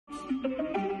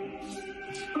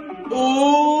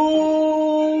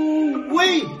Oh,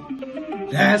 wait.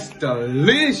 That's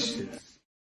delicious.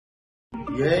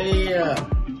 Yeah.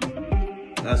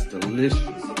 That's delicious.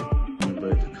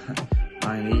 But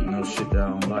I ain't eating no shit that I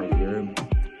don't like, you hear me?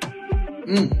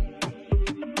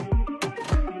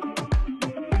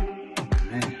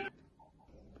 Man.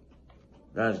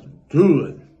 That's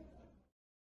good.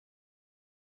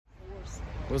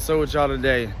 What's up with y'all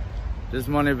today? This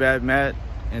Money Bad Matt,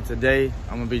 and today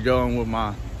I'm gonna be going with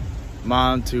my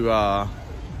mom to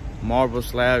Marble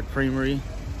Slab Creamery.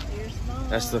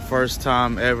 That's the first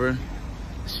time ever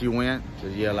she went. So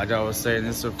yeah, like I was saying,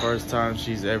 this is the first time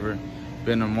she's ever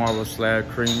been to Marble Slab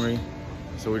Creamery.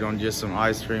 So we're gonna get some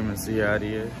ice cream and see how it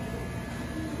is.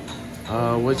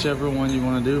 Whichever one you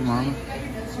wanna do, mama.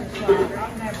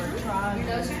 I've never tried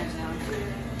it.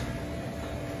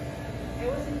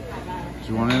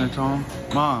 You want in it, Tom?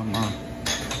 Mom, I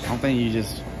don't think you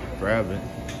just grab it.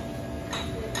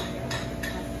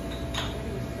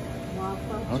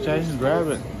 Okay, grab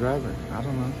it. Grab it. I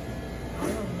don't know.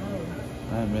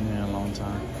 I haven't been here in a long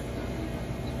time.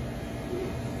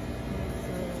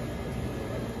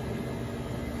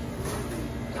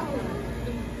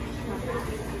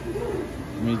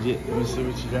 Let me see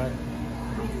what you got.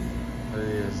 There it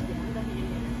is.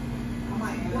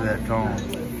 That cone.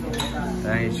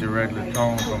 That ain't your regular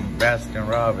cone from Baskin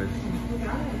Robbins.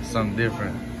 Something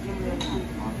different.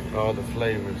 All the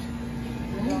flavors.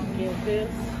 You gonna get this?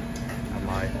 I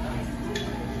might.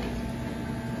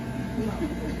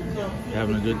 You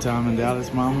having a good time in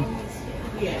Dallas, mama?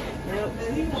 Yep.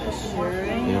 Sure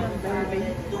am, Yeah. baby.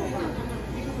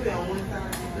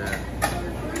 Yeah.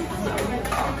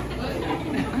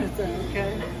 Is that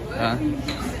okay? Huh?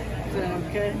 Is that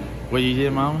okay? What you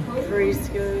did, mama? 3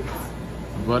 scoops.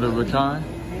 Butter pecan?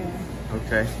 Yeah.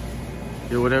 Okay.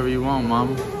 Get whatever you want,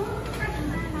 mama. 3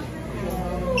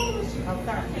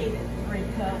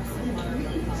 cups.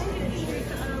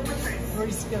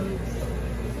 3 scoops.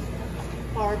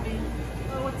 Barbie.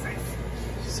 What size?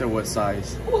 She said what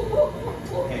size?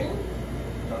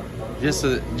 Just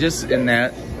in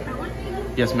that.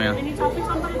 Yes, ma'am. Any toppings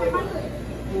on butter pecan?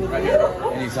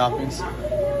 Any toppings? No.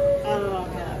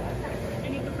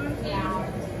 Any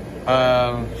pepperoni?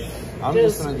 I'm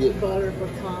just gonna get butter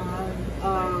pecan.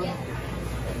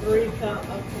 3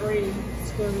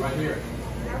 scoops. right here.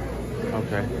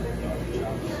 Okay.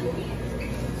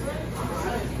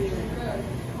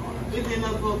 It's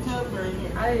enough for a cup right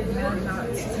here. I didn't know not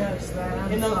to touch that.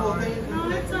 I'm Enough for sorry. a No,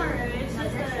 it's alright. It's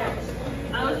just that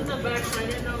I was in the back, so I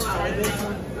didn't know why.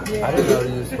 I didn't know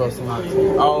you were supposed to not.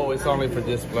 Oh, it's only for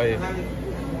display.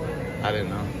 I didn't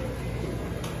know.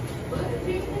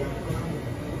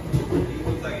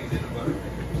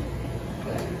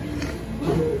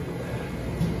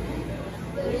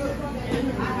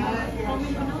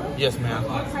 Yes, ma'am.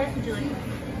 What size would you like?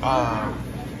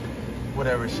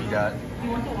 Whatever she got. You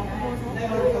want the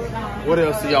waffles? What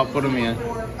else do y'all put them in?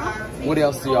 What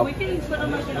else do Oh, y'all? we can put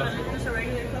them like in just a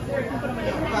regular cup, or we can put them in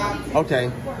a cup.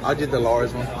 Okay, I'll get the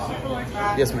large one.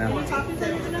 Yes, ma'am. What toppings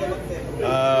are you gonna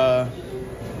have?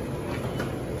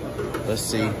 Let's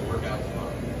see.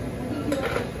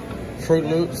 Fruit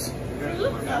Loops.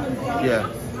 Yeah,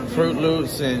 Fruit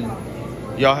Loops, and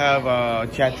y'all have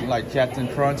Captain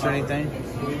Crunch or anything?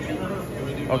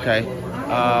 Okay.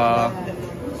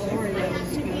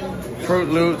 Fruit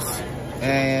Loops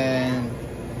and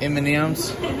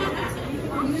M&Ms,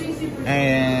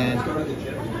 and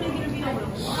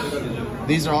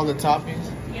these are all the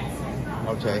toppings.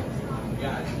 Okay.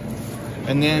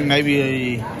 And then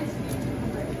maybe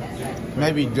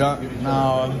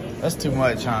no, that's too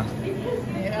much, huh?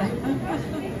 Yeah.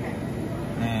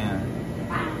 Man,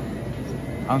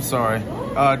 I'm sorry.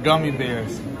 Gummy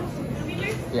bears.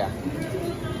 Yeah.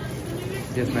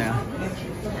 Yes, ma'am.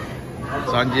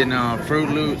 So I'm getting Fruit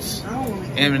Loops,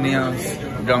 M&M's,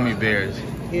 gummy bears.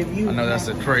 I know that's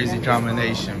a crazy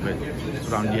combination, but that's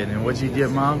what I'm getting. And what you get,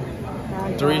 Mom?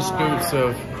 3 scoops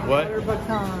of what? Butter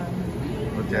pecan.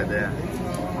 Look at that.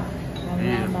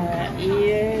 And I'm gonna eat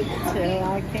it till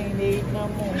I can't eat no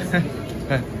more. Do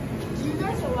you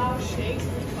guys allow shakes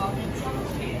with toppings on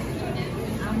it?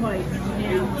 I'm waiting on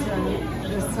him to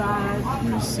decide. Let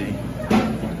me see.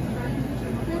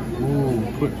 Ooh,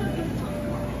 quick.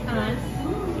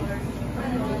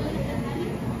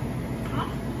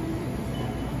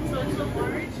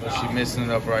 So she's mixing it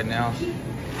up right now.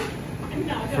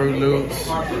 Fruit Loops,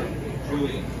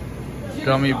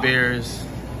 gummy bears,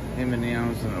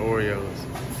 M&M's, and Oreos.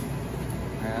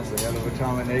 Man, that's a hell of a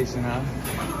combination, huh?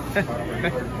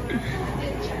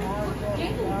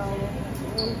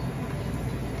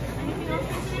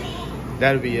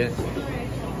 That'll be it.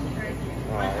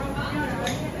 How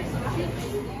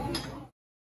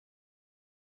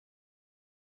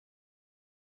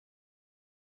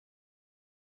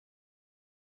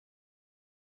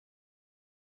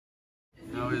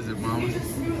is it, Mama?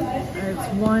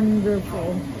 It's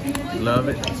wonderful. Love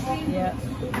it? Yeah.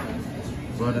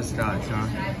 Butterscotch, huh?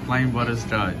 Plain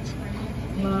butterscotch.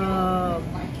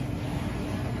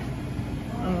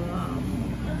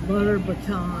 Butter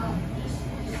pecan.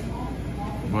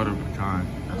 Butter pecan.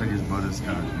 I think it's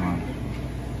butterscotch, Mom.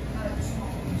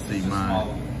 Let's see mine.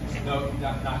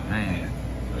 Man,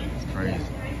 it's crazy.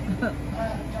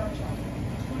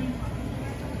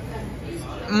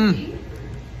 Mmm.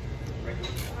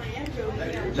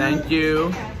 Thank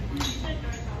you.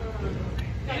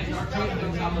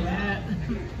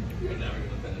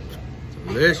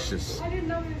 Delicious.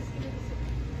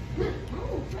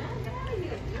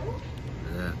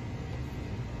 Yeah.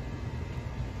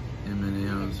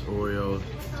 M&M's, Oreos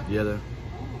together.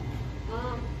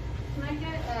 Can I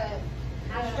get a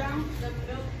hash brown?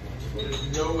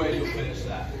 There's no way you'll finish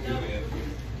that.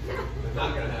 Not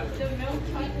gonna happen. The milk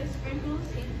chocolate sprinkles,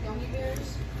 gummy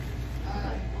bears,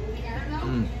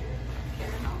 caramel,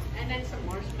 and then some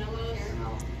marshmallows.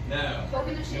 No.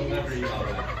 Coconut You'll never shavings. eat all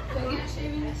that. Coconut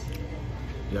shavings.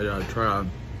 Y'all gotta try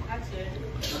That's it.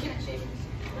 Coconut shavings.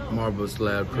 Marble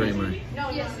Slab Creamery.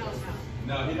 No.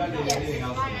 No, he doesn't need anything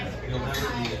else in there. He'll never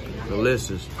eat it.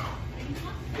 Delicious.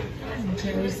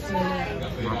 Taste it.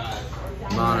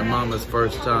 Mine and Mama's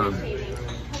first time. I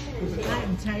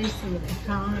can taste the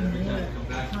pecan yet.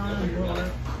 Pecan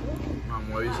water. Mom,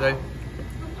 what do you say?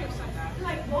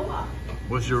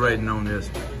 What's your rating on this?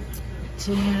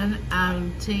 10 out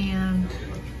of 10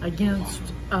 against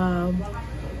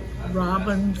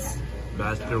Robbins,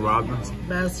 Baskin Robbins.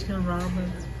 Baskin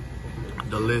Robbins.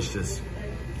 Delicious.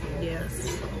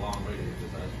 Yes.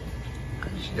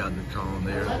 She got the cone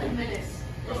there. Look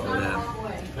at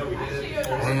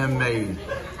that. Handmade.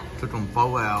 Took them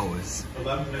 4 hours.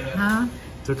 Huh?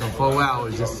 Took them 4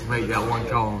 hours just to make that one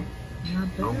cone. Not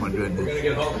bad. Oh my We're gonna goodness.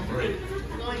 get home for free.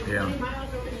 Yeah.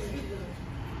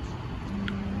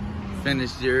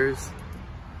 Finished yours.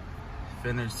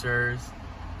 Finished yours.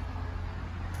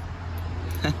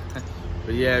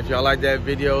 But yeah, if y'all like that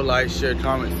video, like, share,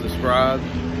 comment, subscribe.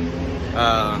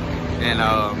 And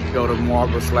go to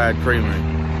Marble Slab Creamery.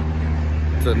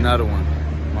 It's another one.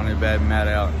 Money Bad Matt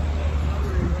out.